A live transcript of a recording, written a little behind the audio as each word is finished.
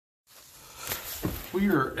We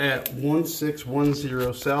are at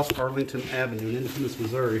 1610 South Arlington Avenue in Independence,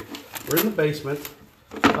 Missouri. We're in the basement.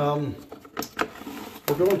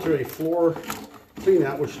 We're going through a floor clean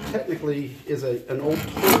out, which technically is an old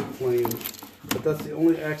toilet flame, but that's the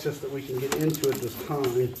only access that we can get into at this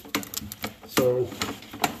time. So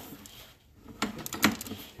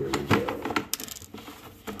here we go.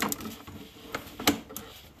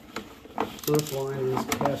 So this line is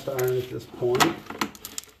cast iron at this point.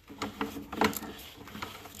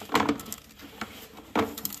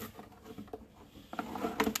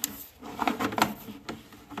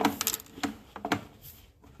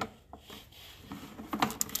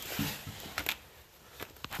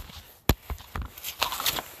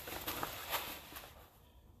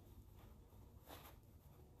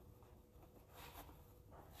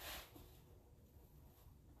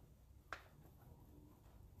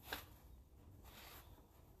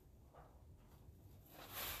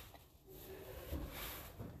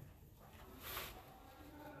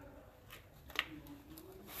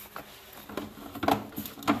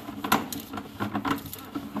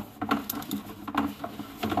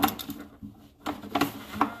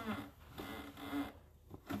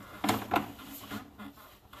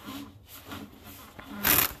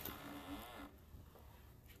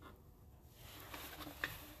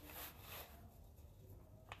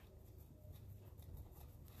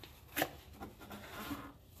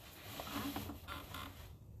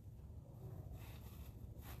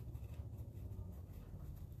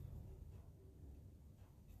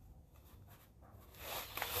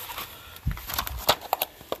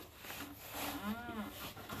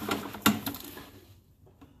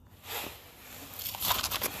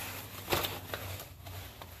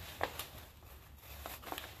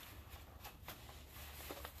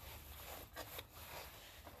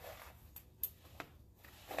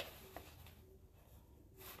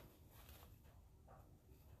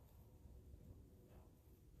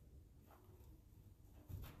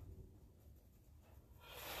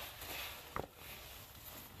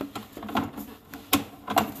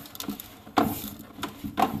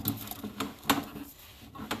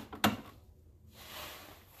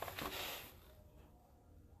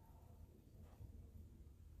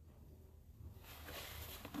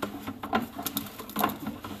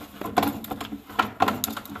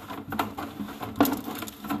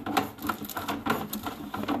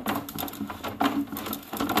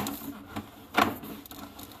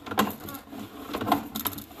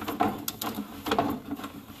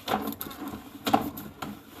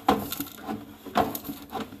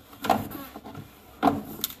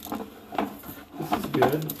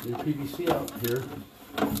 Good. New PVC out here.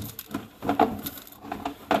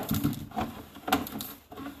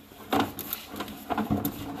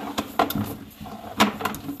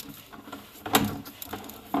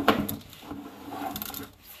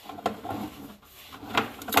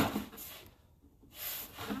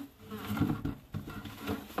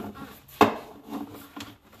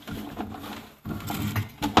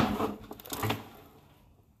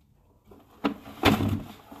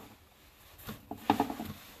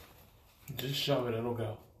 Just shove it, it'll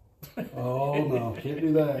go. Oh no, can't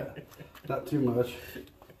do that. Not too much.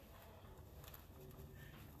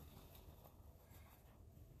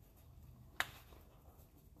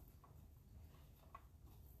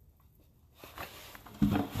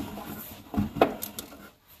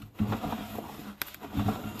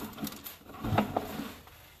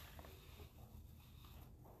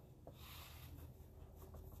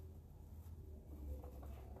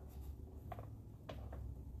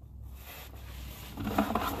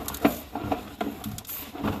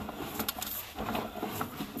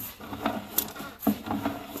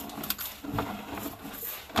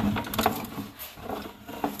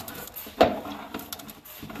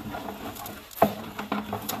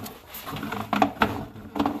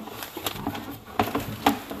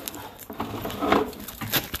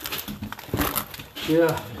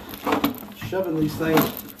 Yeah, shoving these things,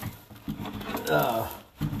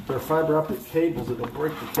 they're fiber optic cables, it'll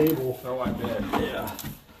break the cable. Oh, I bet. Yeah.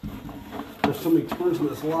 There's so many turns in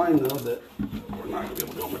this line though that we're not going to be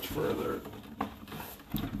able to go much further.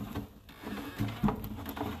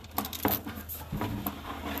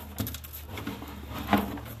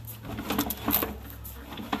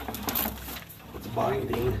 It's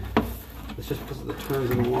binding. It's just because of the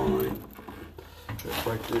turns in the line. It's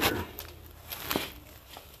right there.